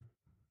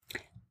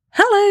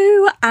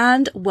Hello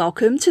and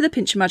welcome to the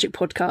Pinch of Magic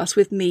podcast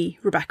with me,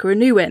 Rebecca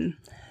Anuwin.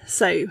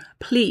 So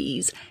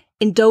please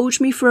indulge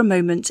me for a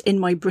moment in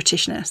my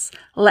Britishness.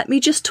 Let me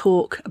just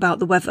talk about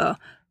the weather,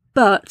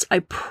 but I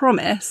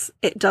promise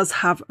it does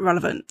have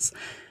relevance.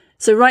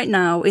 So right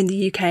now in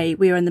the UK,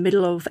 we are in the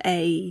middle of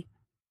a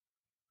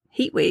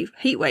heatwave.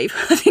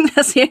 I think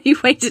that's the only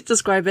way to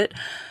describe it.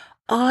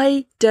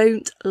 I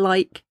don't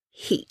like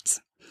heat.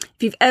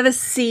 If you've ever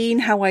seen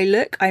how I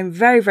look, I'm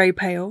very, very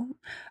pale.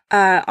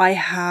 I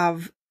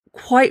have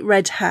quite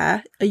red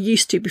hair. I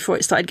used to before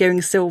it started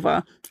going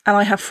silver, and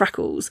I have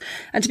freckles.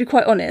 And to be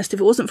quite honest,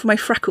 if it wasn't for my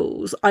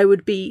freckles, I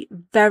would be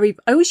I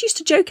always used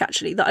to joke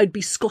actually that I'd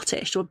be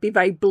Scottish or I'd be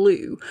very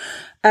blue.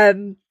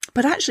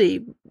 But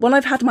actually, when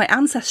I've had my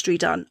ancestry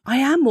done, I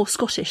am more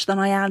Scottish than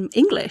I am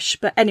English.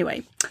 But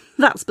anyway,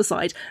 that's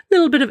beside. A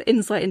little bit of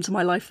insight into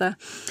my life there.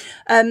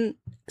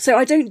 So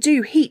I don't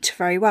do heat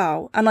very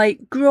well. And I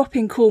grew up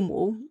in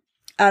Cornwall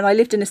and I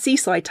lived in a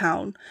seaside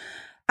town.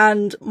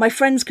 And my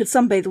friends could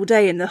sunbathe all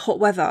day in the hot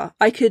weather.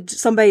 I could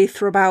sunbathe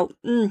for about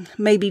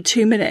maybe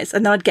 2 minutes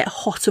and then I'd get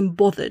hot and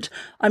bothered.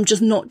 I'm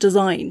just not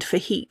designed for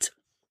heat.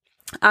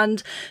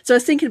 And so I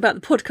was thinking about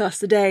the podcast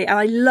today, and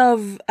I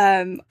love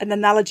an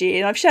analogy,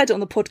 and I've shared it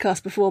on the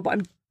podcast before, but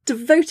I'm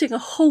devoting a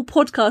whole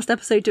podcast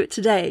episode to it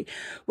today,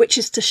 which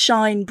is to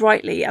shine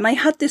brightly. And I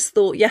had this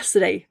thought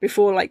yesterday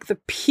before like the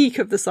peak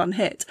of the sun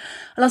hit.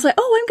 And I was like,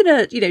 oh, I'm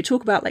going to,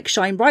 talk about like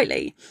shine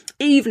brightly,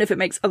 even if it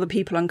makes other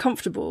people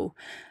uncomfortable.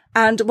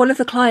 And one of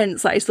the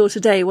clients that I saw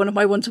today, one of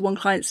my one-to-one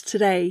clients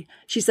today,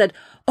 she said,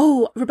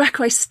 oh,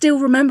 Rebecca, I still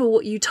remember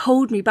what you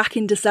told me back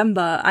in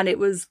December, and it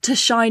was to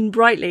shine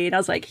brightly. And I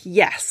was like,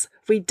 yes,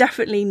 we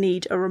definitely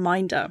need a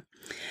reminder.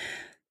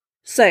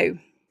 So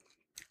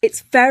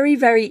it's very,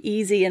 very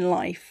easy in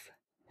life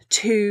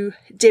to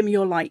dim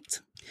your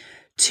light,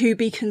 to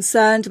be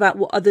concerned about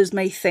what others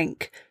may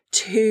think,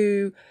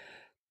 to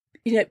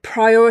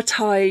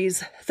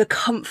prioritize the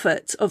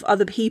comfort of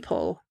other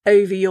people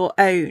over your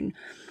own.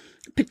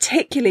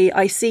 Particularly,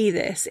 I see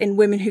this in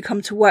women who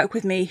come to work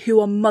with me who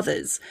are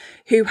mothers,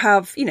 who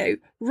have,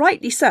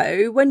 rightly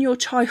so, when your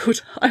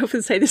child, I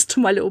often say this to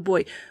my little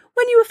boy,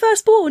 when you were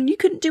first born, you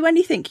couldn't do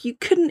anything. You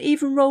couldn't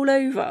even roll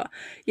over.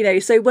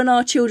 So when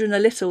our children are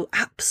little,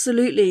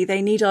 absolutely, they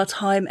need our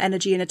time,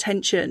 energy and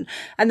attention.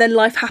 And then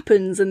life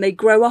happens and they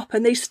grow up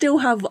and they still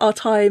have our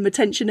time,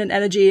 attention and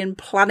energy and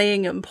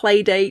planning and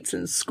play dates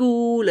and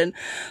school and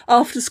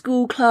after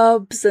school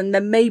clubs. And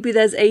then maybe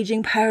there's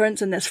aging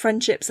parents and there's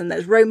friendships and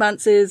there's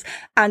romances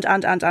and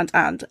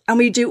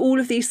we do all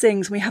of these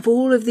things. We have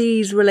all of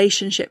these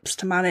relationships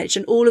to manage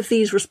and all of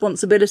these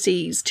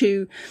responsibilities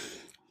to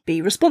be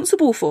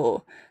responsible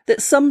for,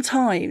 that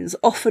sometimes,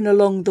 often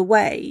along the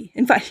way,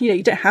 in fact,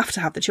 you don't have to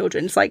have the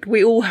children. It's like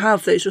we all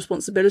have those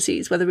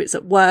responsibilities, whether it's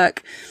at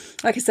work,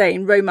 like I say,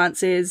 in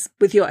romances,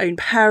 with your own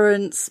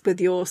parents, with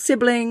your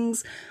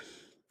siblings.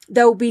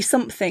 There'll be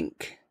something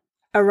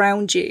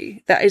around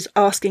you that is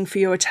asking for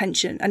your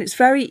attention. And it's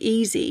very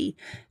easy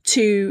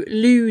to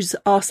lose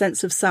our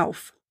sense of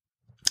self.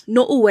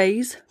 Not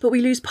always, but we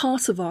lose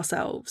part of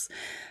ourselves.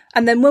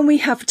 And then when we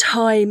have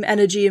time,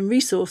 energy and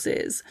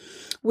resources,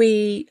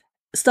 we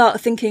start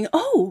thinking,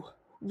 oh,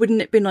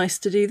 wouldn't it be nice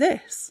to do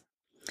this?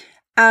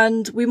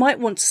 And we might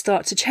want to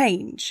start to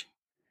change.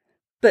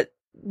 But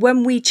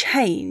when we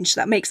change,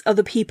 that makes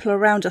other people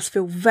around us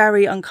feel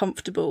very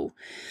uncomfortable,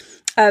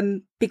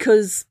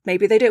 because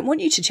maybe they don't want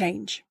you to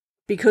change,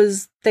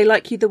 because they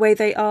like you the way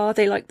they are,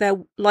 they like their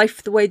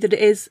life the way that it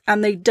is,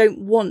 and they don't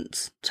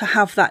want to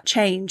have that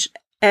change,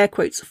 air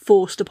quotes,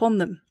 forced upon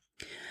them.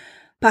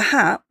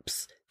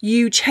 Perhaps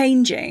you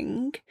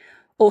changing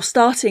or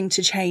starting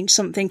to change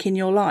something in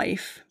your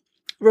life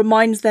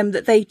reminds them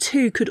that they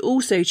too could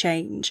also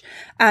change.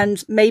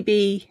 And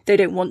maybe they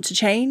don't want to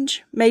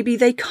change. Maybe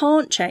they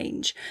can't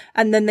change.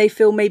 And then they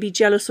feel maybe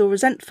jealous or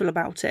resentful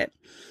about it.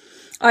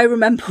 I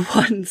remember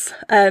once,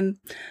 it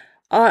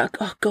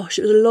was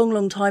a long,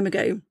 long time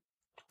ago.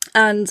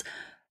 And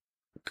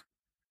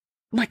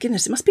my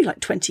goodness, it must be like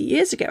 20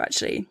 years ago,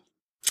 actually.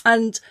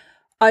 And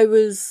it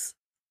was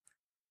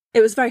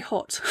very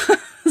hot.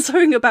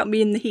 Something about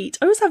me in the heat.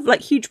 I always have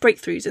like huge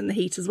breakthroughs in the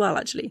heat as well,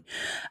 actually.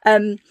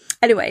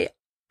 Anyway,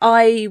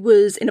 I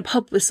was in a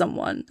pub with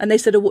someone and they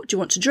said, oh, what do you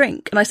want to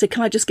drink? And I said,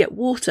 can I just get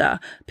water?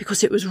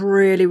 Because it was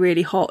really,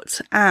 really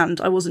hot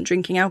and I wasn't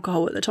drinking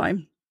alcohol at the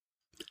time.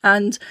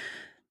 And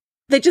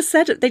they just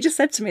said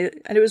to me,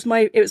 and it was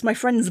my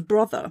friend's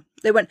brother.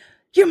 They went,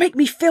 you make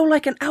me feel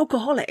like an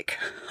alcoholic.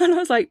 And I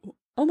was like,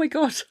 oh my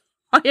God.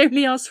 I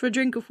only asked for a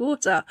drink of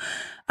water.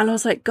 And I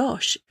was like,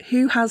 gosh,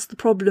 who has the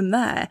problem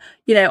there?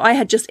 I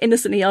had just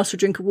innocently asked for a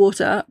drink of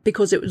water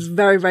because it was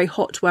very, very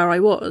hot where I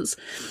was.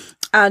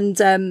 And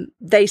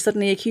they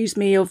suddenly accused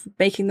me of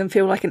making them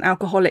feel like an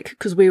alcoholic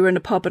because we were in a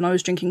pub and I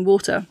was drinking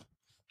water.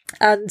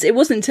 And it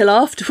wasn't until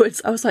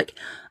afterwards I was like,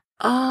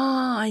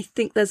 I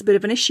think there's a bit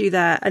of an issue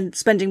there. And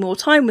spending more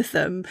time with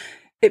them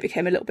it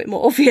became a little bit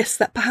more obvious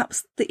that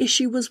perhaps the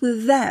issue was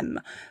with them.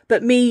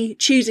 But me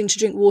choosing to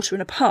drink water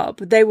in a pub,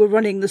 they were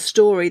running the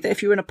story that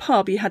if you were in a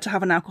pub, you had to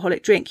have an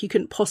alcoholic drink. You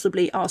couldn't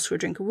possibly ask for a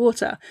drink of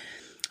water.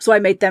 So I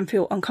made them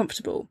feel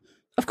uncomfortable.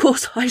 Of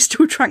course, I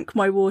still drank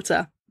my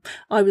water.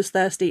 I was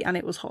thirsty and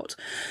it was hot.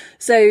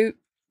 So,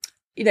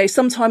 you know,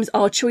 sometimes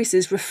our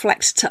choices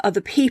reflect to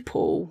other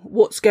people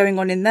what's going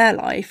on in their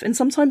life. And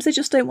sometimes they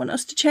just don't want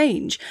us to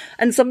change.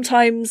 And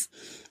sometimes,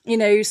 you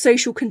know,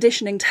 social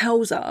conditioning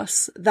tells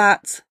us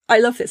that, I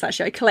love this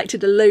actually, I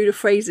collected a load of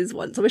phrases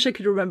once. I wish I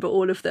could remember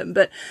all of them.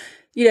 But,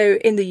 you know,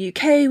 in the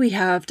UK, we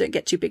have don't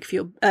get too big for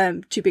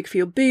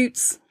your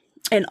boots.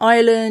 In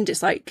Ireland,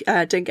 it's like,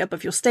 don't get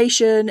above your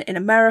station. In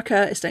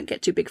America, it's don't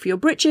get too big for your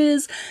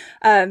britches.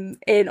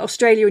 In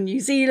Australia and New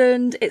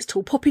Zealand, it's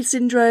tall poppy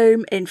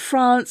syndrome. In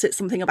France, it's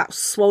something about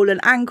swollen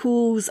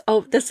ankles.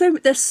 Oh,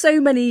 there's so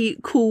many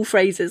cool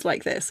phrases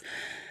like this.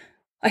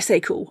 I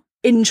say cool,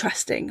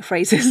 interesting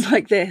phrases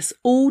like this,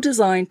 all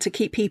designed to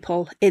keep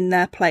people in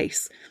their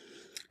place.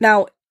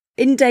 Now,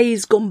 in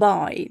days gone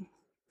by,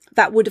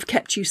 that would have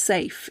kept you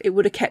safe. It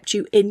would have kept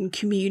you in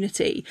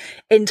community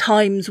in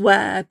times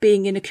where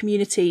being in a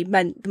community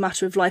meant the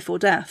matter of life or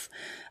death.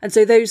 And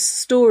so those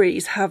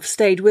stories have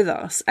stayed with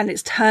us, and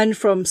it's turned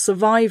from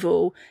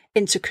survival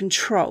into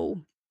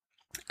control.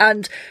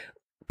 And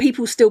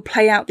people still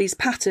play out these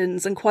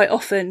patterns. And quite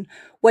often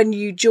when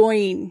you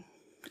join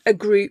a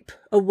group,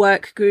 a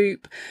work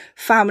group,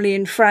 family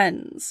and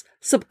friends,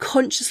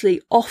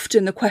 subconsciously,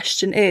 often the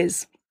question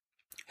is,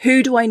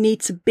 who do I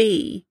need to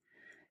be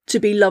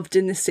loved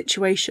in this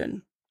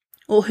situation?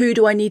 Or who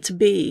do I need to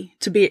be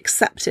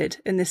accepted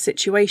in this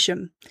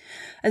situation?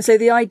 And so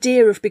the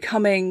idea of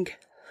becoming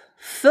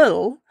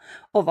full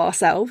of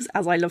ourselves,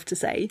 as I love to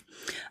say,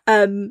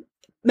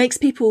 makes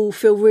people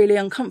feel really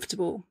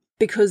uncomfortable,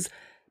 because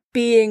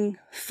being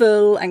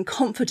full and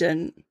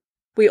confident,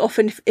 we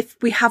often,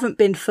 if we haven't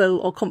been full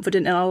or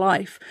confident in our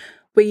life,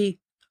 we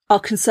are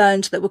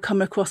concerned that we'll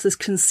come across as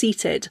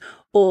conceited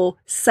or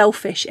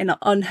selfish in an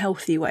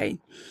unhealthy way.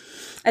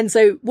 And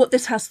so what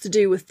this has to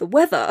do with the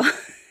weather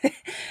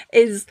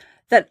is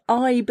that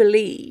I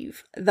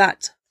believe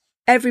that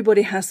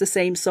everybody has the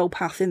same soul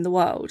path in the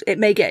world. It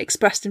may get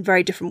expressed in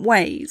very different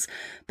ways,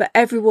 but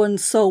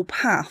everyone's soul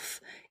path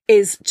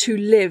is to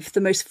live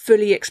the most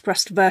fully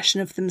expressed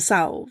version of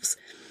themselves.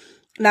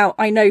 Now,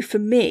 I know for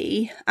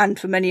me and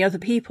for many other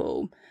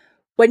people,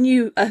 when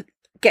you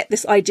get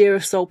this idea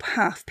of soul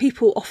path,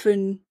 people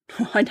often,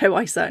 I know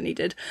I certainly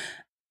did,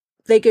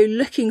 they go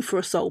looking for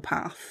a soul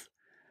path.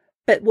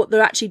 But what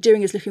they're actually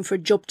doing is looking for a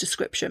job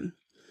description.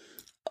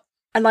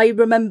 And I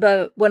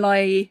remember when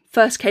I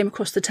first came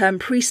across the term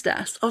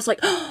priestess, I was like,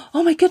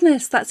 oh my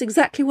goodness, that's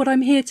exactly what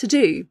I'm here to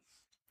do.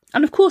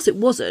 And of course it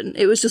wasn't.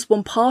 It was just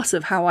one part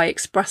of how I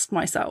expressed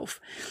myself.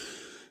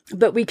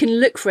 But we can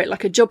look for it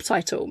like a job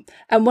title.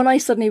 And when I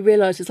suddenly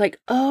realised, it's like,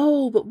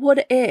 oh, but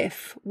what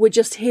if we're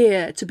just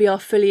here to be our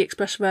fully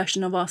expressed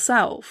version of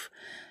ourselves?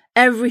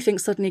 Everything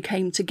suddenly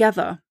came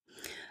together.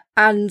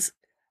 And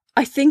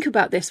I think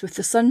about this with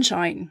the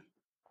sunshine.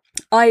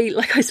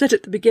 Like I said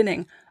at the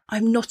beginning,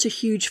 I'm not a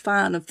huge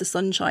fan of the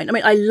sunshine. I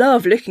mean, I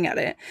love looking at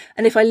it.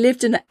 And if I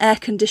lived in an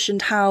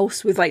air-conditioned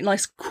house with like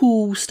nice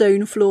cool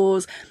stone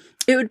floors,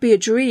 it would be a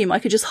dream. I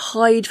could just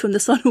hide from the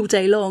sun all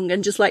day long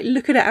and just like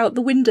look at it out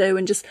the window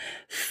and just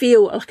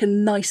feel like a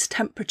nice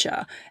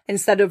temperature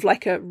instead of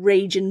like a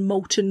raging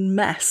molten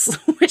mess,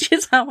 which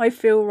is how I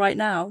feel right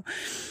now.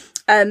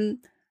 But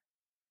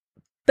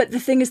the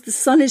thing is, the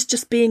sun is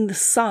just being the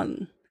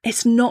sun.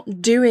 It's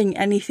not doing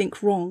anything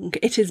wrong.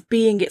 It is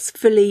being its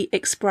fully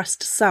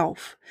expressed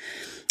self.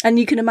 And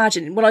you can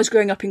imagine when I was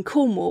growing up in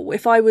Cornwall,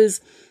 if I was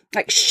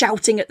like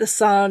shouting at the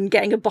sun,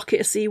 getting a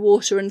bucket of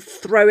seawater and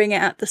throwing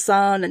it at the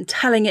sun and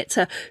telling it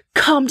to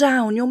calm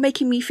down, you're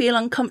making me feel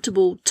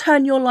uncomfortable,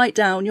 turn your light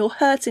down, you're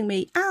hurting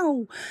me,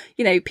 ow.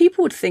 You know,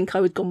 people would think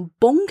I would gone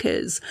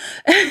bonkers.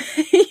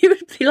 You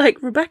would be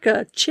like,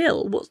 Rebecca,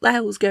 chill, what the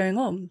hell's going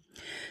on?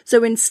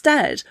 So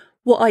instead,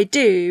 what I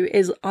do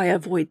is I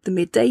avoid the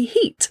midday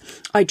heat.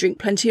 I drink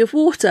plenty of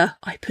water.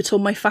 I put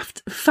on my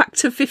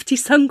Factor 50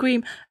 sun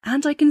cream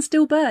and I can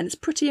still burn. It's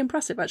pretty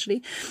impressive,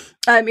 actually.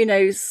 You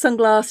know,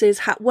 sunglasses,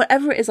 hat,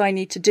 whatever it is I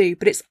need to do.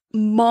 But it's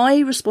my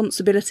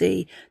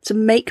responsibility to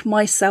make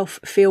myself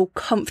feel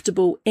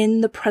comfortable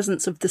in the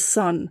presence of the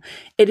sun.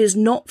 It is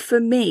not for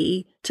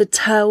me to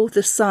tell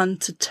the sun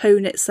to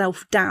tone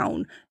itself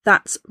down.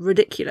 That's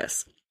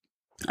ridiculous.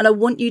 And I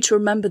want you to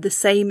remember the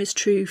same is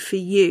true for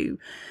you.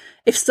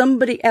 If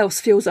somebody else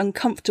feels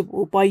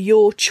uncomfortable by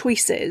your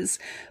choices,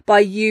 by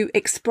you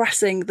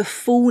expressing the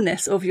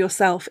fullness of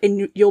yourself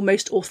in your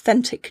most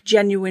authentic,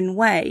 genuine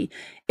way,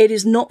 it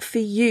is not for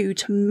you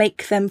to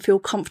make them feel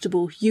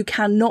comfortable. You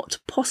cannot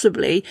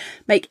possibly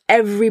make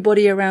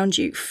everybody around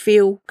you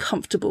feel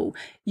comfortable.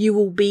 You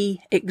will be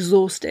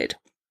exhausted.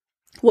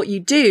 What you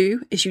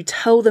do is you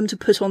tell them to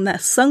put on their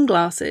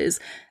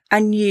sunglasses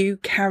and you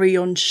carry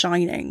on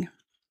shining.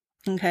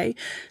 Okay,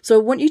 so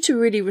I want you to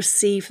really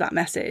receive that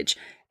message,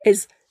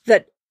 is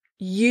that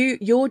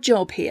your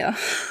job here,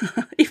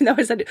 even though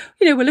I said,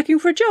 we're looking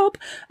for a job,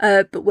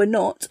 but we're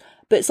not.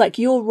 But it's like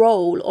your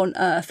role on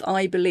earth,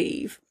 I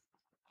believe,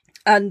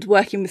 and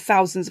working with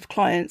thousands of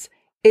clients,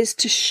 is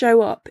to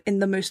show up in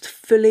the most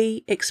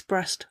fully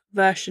expressed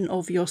version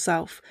of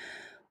yourself.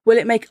 Will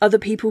it make other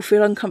people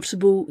feel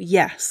uncomfortable?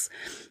 Yes.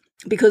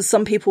 Because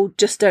some people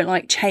just don't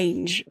like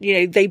change.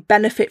 They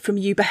benefit from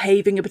you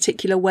behaving a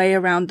particular way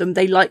around them.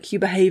 They like you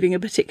behaving a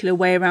particular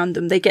way around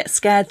them. They get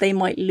scared they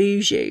might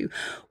lose you.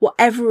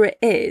 Whatever it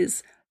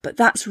is, but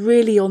that's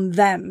really on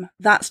them.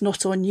 That's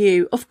not on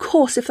you. Of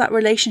course, if that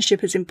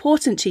relationship is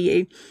important to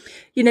you,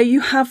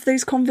 you have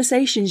those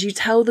conversations. You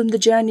tell them the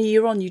journey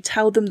you're on. You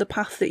tell them the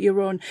path that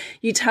you're on.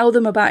 You tell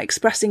them about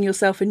expressing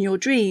yourself and your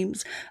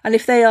dreams. And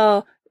if they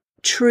are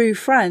true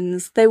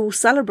friends, they will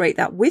celebrate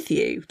that with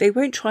you. They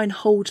won't try and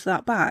hold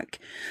that back.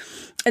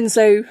 And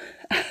so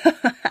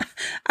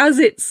as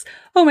it's,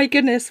 oh my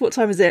goodness, what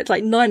time is it?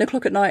 Like 9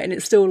 o'clock at night, and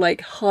it's still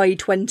like high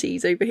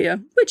 20s over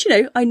here, which,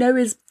 I know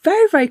is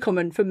very, very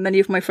common for many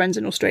of my friends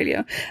in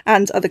Australia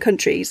and other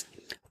countries,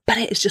 but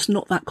it is just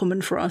not that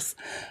common for us.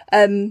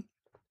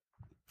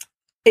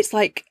 It's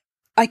like,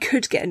 I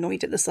could get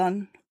annoyed at the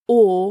sun,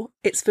 or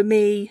it's for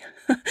me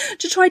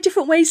to try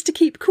different ways to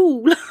keep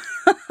cool,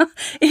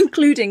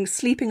 including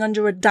sleeping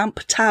under a damp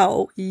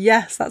towel.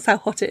 Yes, that's how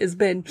hot it has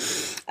been.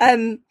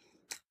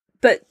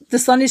 But the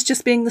sun is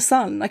just being the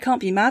sun. I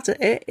can't be mad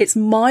at it. It's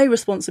my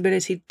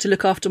responsibility to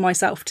look after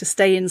myself, to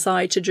stay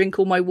inside, to drink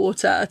all my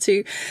water,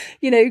 to,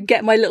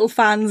 get my little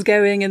fans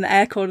going and the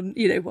aircon,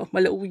 my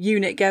little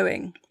unit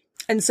going.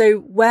 And so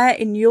where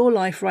in your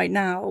life right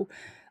now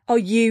are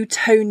you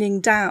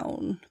toning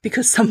down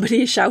because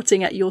somebody is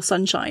shouting at your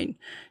sunshine,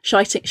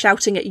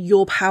 shouting at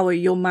your power,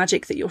 your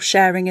magic that you're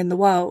sharing in the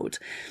world?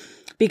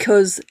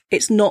 Because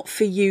it's not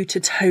for you to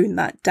tone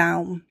that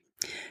down.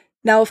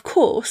 Now, of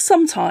course,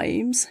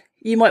 sometimes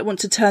you might want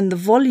to turn the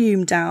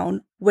volume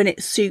down when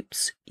it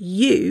suits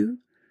you,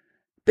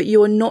 but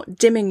you are not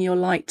dimming your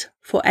light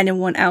for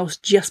anyone else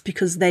just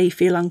because they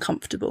feel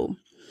uncomfortable.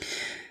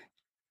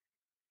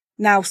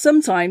 Now,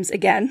 sometimes,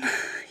 again,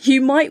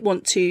 you might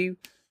want to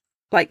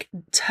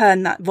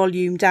turn that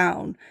volume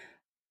down,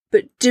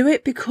 but do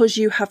it because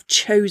you have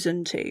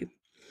chosen to.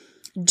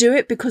 Do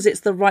it because it's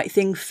the right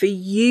thing for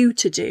you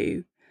to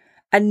do,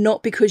 and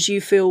not because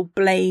you feel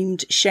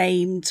blamed,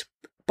 shamed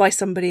by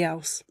somebody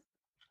else.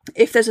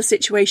 If there's a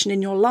situation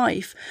in your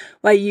life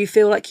where you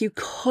feel like you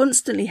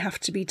constantly have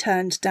to be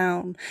turned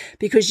down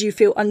because you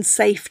feel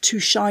unsafe to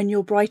shine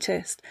your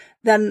brightest,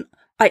 then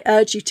I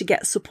urge you to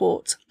get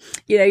support,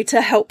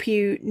 to help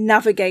you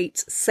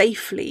navigate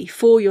safely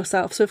for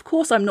yourself. So of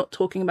course, I'm not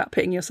talking about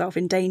putting yourself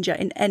in danger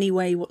in any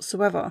way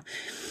whatsoever.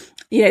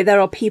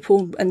 There are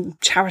people and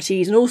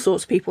charities and all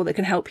sorts of people that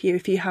can help you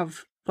if you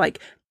have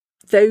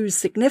those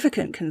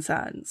significant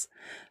concerns.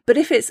 But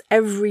if it's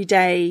every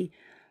day,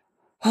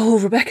 oh,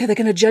 Rebecca, they're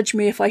going to judge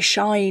me if I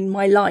shine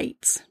my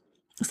light.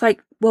 It's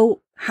like,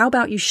 well, how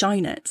about you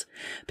shine it?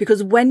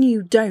 Because when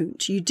you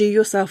don't, you do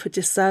yourself a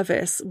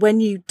disservice. When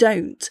you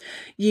don't,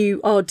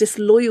 you are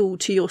disloyal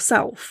to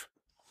yourself.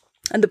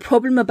 And the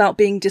problem about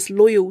being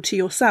disloyal to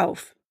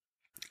yourself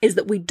is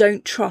that we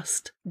don't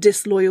trust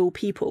disloyal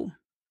people.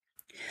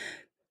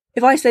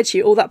 If I said to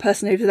you, oh, that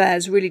person over there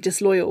is really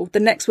disloyal, the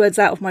next words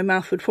out of my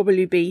mouth would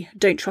probably be,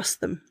 don't trust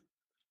them.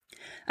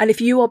 And if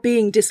you are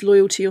being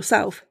disloyal to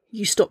yourself,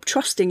 you stop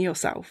trusting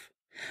yourself,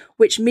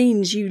 which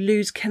means you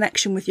lose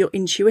connection with your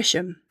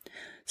intuition.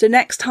 So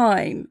next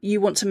time you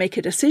want to make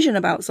a decision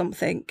about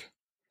something,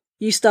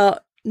 you start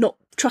not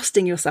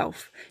trusting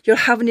yourself. You'll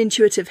have an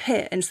intuitive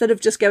hit. Instead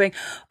of just going,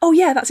 oh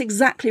yeah, that's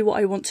exactly what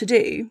I want to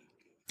do,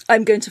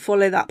 I'm going to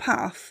follow that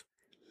path.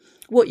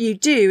 What you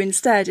do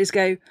instead is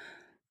go,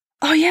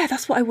 oh yeah,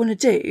 that's what I want to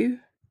do.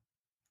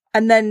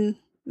 And then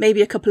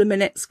maybe a couple of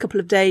minutes, couple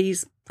of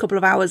days, couple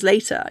of hours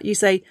later, you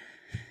say,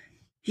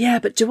 yeah,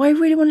 but do I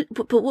really want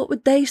to, but what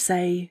would they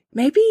say?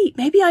 Maybe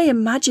I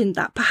imagined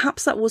that.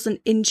 Perhaps that wasn't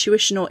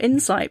intuition or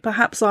insight.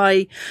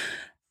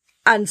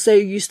 And so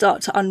you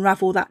start to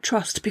unravel that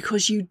trust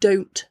because you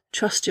don't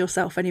trust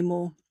yourself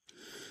anymore.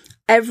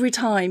 Every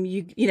time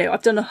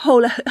I've done a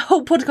whole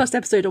podcast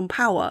episode on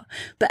power,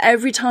 but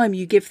every time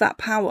you give that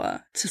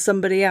power to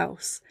somebody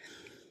else,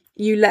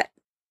 you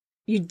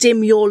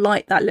dim your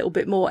light that little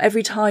bit more.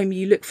 Every time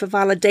you look for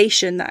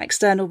validation, that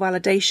external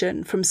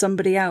validation from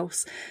somebody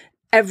else,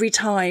 every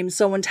time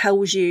someone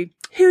tells you,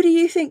 who do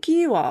you think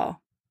you are,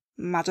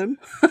 madam?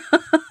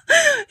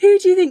 Who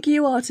do you think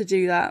you are to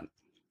do that?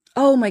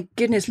 Oh my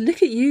goodness,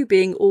 look at you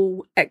being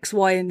all X,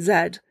 Y, and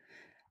Z.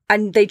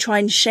 And they try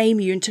and shame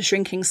you into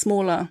shrinking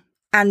smaller.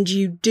 And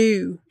you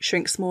do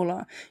shrink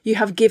smaller. You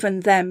have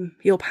given them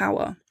your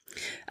power.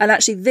 And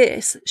actually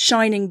this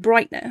shining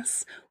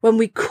brightness, when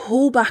we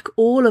call back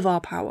all of our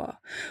power,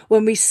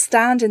 when we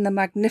stand in the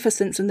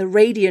magnificence and the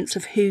radiance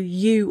of who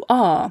you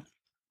are,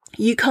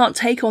 you can't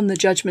take on the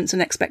judgments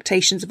and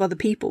expectations of other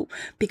people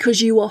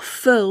because you are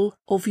full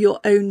of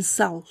your own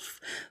self,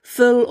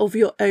 full of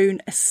your own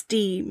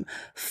esteem,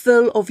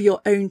 full of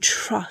your own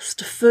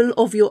trust, full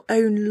of your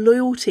own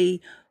loyalty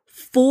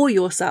for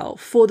yourself,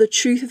 for the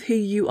truth of who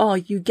you are.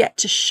 You get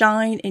to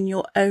shine in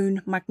your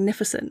own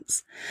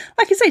magnificence.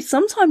 Like I say,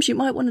 sometimes you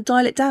might want to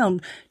dial it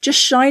down. Just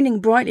shining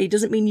brightly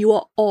doesn't mean you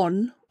are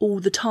on all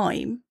the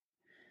time,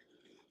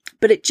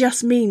 but it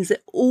just means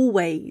that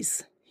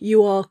always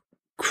you are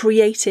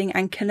creating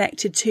and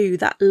connected to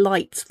that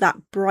light, that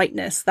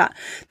brightness, that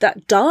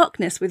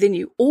darkness within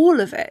you, all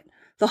of it.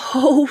 The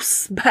whole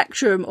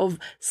spectrum of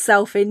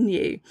self in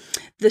you,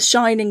 the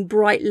shining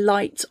bright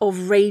light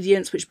of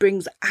radiance, which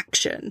brings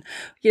action,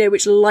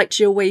 which lights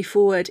your way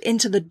forward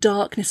into the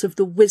darkness of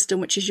the wisdom,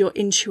 which is your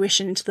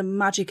intuition, into the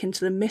magic,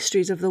 into the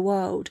mysteries of the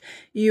world.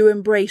 You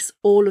embrace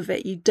all of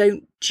it. You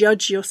don't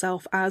judge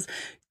yourself as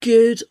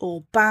good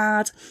or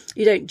bad.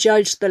 You don't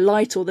judge the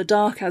light or the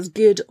dark as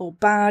good or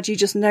bad. You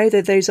just know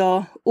that those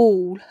are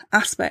all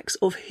aspects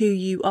of who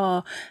you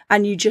are,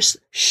 and you just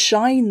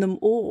shine them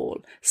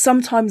all,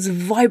 sometimes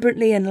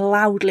vibrantly and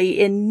loudly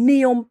in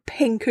neon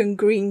pink and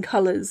green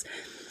colours,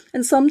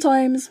 and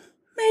sometimes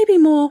maybe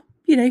more,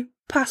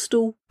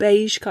 pastel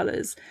beige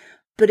colours.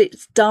 But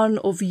it's done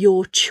of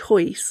your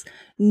choice,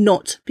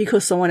 not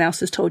because someone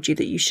else has told you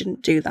that you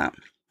shouldn't do that.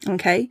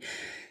 Okay?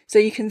 So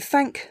you can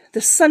thank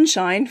the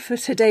sunshine for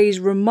today's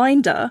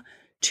reminder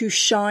to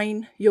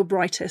shine your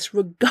brightest,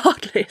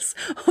 regardless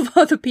of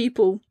other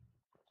people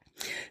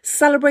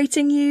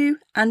celebrating you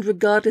and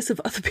regardless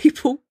of other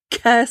people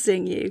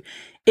cursing you.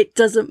 It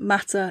doesn't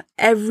matter.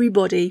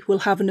 Everybody will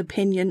have an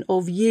opinion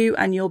of you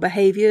and your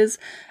behaviours,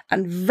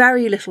 and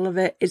very little of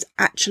it is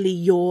actually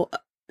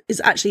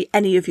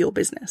any of your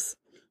business.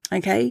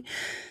 Okay?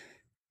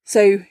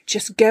 So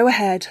just go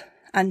ahead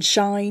and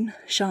shine,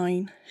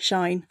 shine,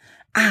 shine.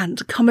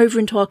 And come over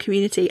into our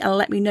community and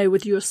let me know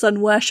whether you're a sun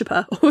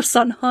worshipper or a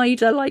sun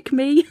hider like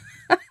me.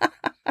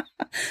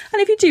 And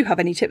if you do have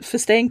any tips for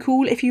staying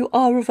cool, if you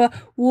are of a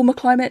warmer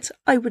climate,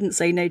 I wouldn't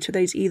say no to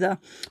those either.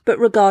 But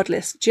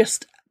regardless,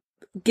 just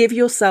give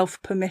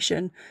yourself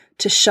permission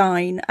to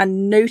shine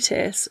and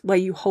notice where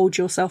you hold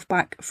yourself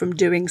back from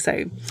doing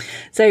so.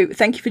 So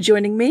thank you for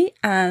joining me,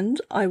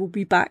 and I will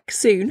be back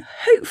soon,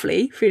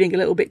 hopefully feeling a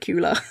little bit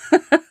cooler.